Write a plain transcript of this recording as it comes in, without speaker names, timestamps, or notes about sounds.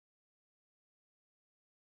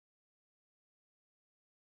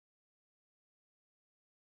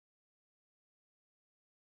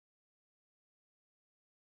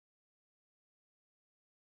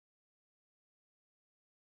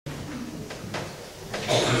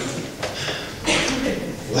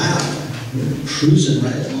we're cruising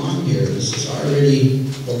right along here. This is already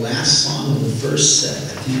the last song of the first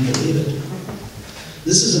set. I can't believe it.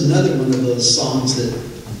 This is another one of those songs that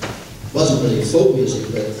wasn't really folk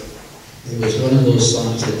music, but it was one of those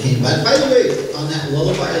songs that came by. By the way, on that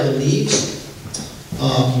Lullaby of the Leaves,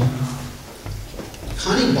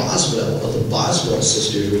 Connie Boswell of the Boswell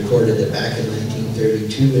sisters recorded it back in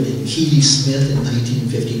 1932 and in Keely Smith in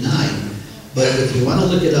 1959. But if you want to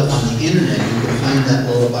look it up on the internet, you can find that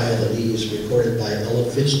Lullaby of the Leaves recorded by Ella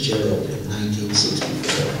Fitzgerald in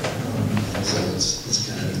 1964. So it's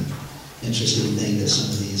kind of an interesting thing that some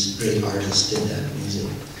of these great artists did that music.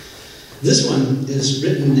 This one is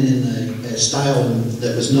written in a style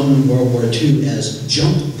that was known in World War II as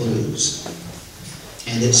jump blues.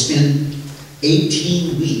 And it spent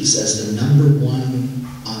 18 weeks as the #1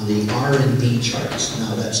 on the R&B charts.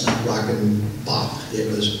 Now that's not rock and bop,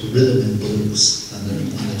 it was rhythm and blues on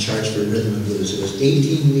the charts for rhythm and blues. It was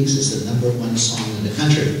 18 weeks as the #1 song in the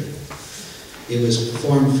country. It was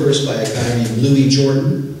performed first by a guy named Louis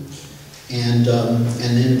Jordan, and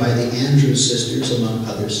then by the Andrews Sisters, among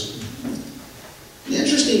others. The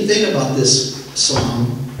interesting thing about this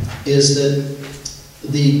song is that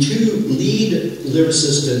the two lead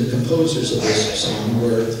lyricists and composers of this song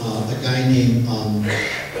were a guy named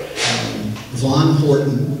Von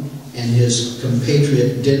Horton and his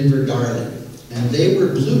compatriot Denver Darling. And they were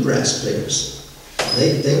bluegrass players.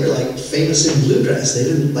 They were like famous in bluegrass. They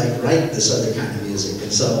didn't like write this other kind of music.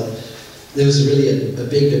 And so there was really a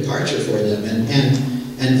big departure for them.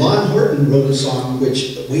 And Von Horton wrote a song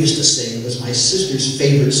which we used to sing. It was my sister's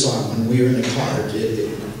favorite song when we were in the car.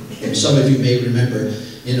 And some of you may remember,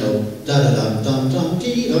 you know,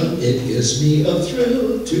 da-da-dum-dum-dum-dee-dum, it gives me a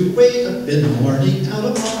thrill to wake up in the morning out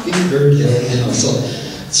of Mockingbird Hill, you know.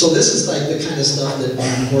 So this is like the kind of stuff that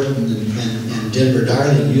Von Horton and Denver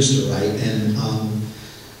Darling used to write.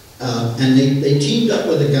 And they teamed up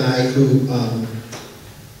with a guy who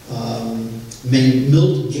named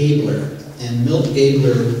Milt Gabler. And Milt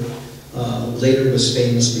Gabler later was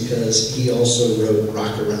famous because he also wrote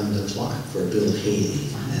Rock Around the Clock for Bill Haley.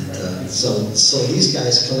 And so these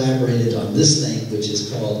guys collaborated on this thing, which is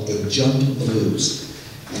called a jump blues.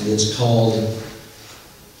 And it's called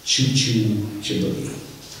Choo Choo Ch'Boogie.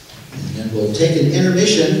 And then we'll take an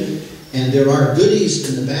intermission, and there are goodies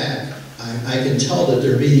in the back. I can tell that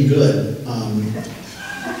they're really good.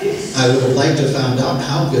 I would have liked to have found out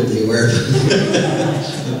how good they were,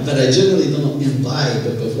 but I generally don't imbibe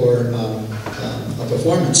before a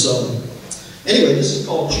performance. So anyway, this is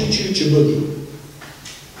called Choo Choo Ch'Boogie.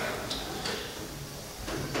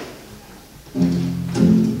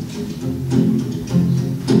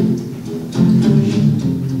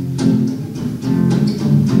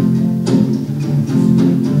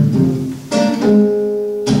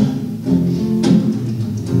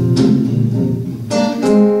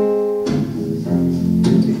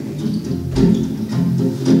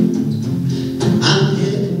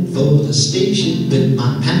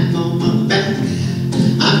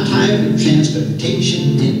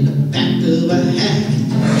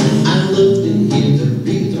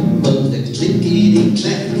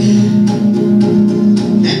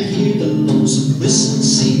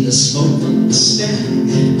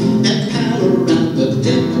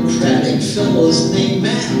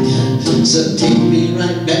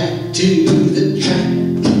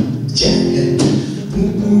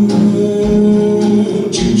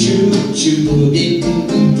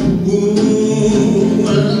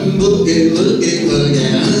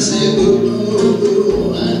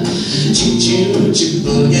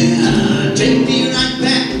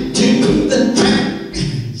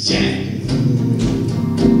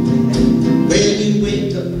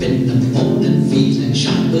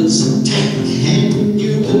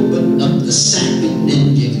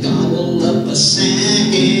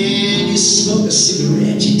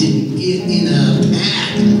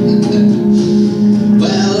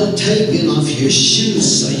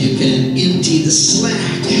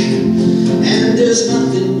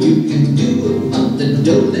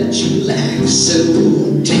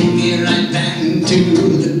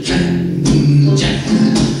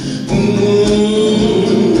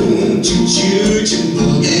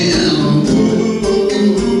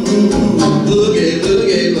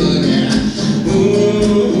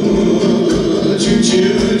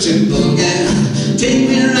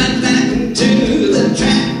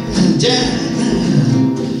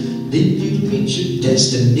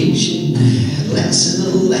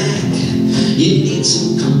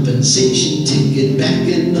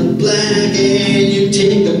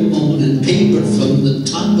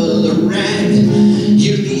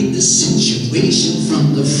 Situation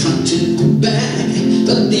from the front to the back,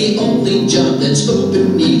 but the only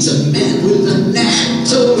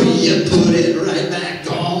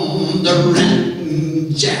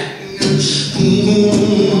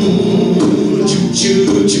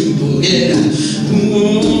choo choo boogie.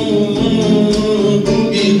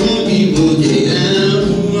 Boogie, boogie, boogie.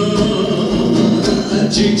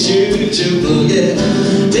 Choo choo choo boogie.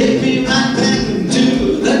 Take me right back to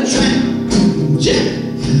the track, Jack.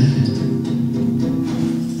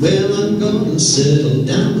 Well, I'm gonna settle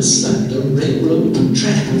down beside the railroad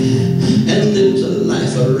track and live the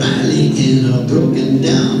life of Riley in a broken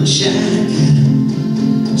down shack.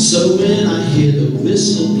 So when I hear the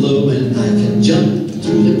whistle blow and I can jump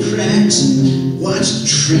through the cracks and watch the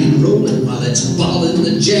train rolling while it's balling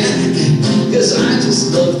the jack, 'cause I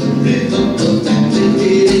just love the rhythm of that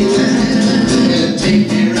clickety clack.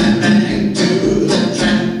 Take me right back to the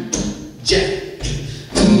track, Jack.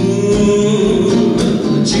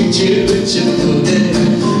 Choo choo choo boogie,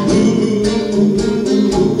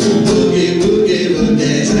 boogie boogie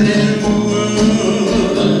boogie,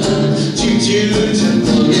 choo choo choo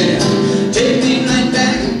boogie. Take me right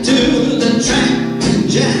back to the track,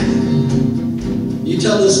 Jack. You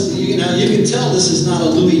tell this, you can tell this is not a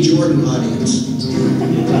Louis Jordan audience.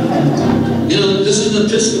 You know, this is an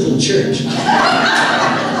Episcopal Church.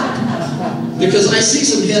 Because I see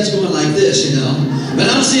some heads going like this, you know. But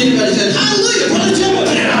I don't see anybody saying, hallelujah, brother Jimbo.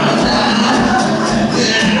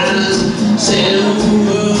 Say,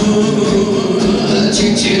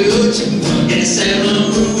 choo choo choo boogie, say,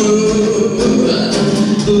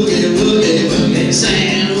 boogie boogie boogie, say,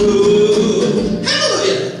 hallelujah.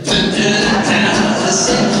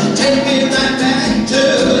 Take me right back to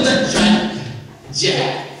the track,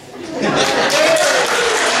 Jack.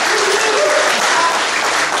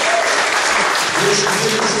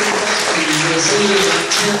 See you in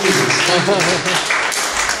 10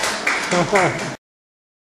 weeks.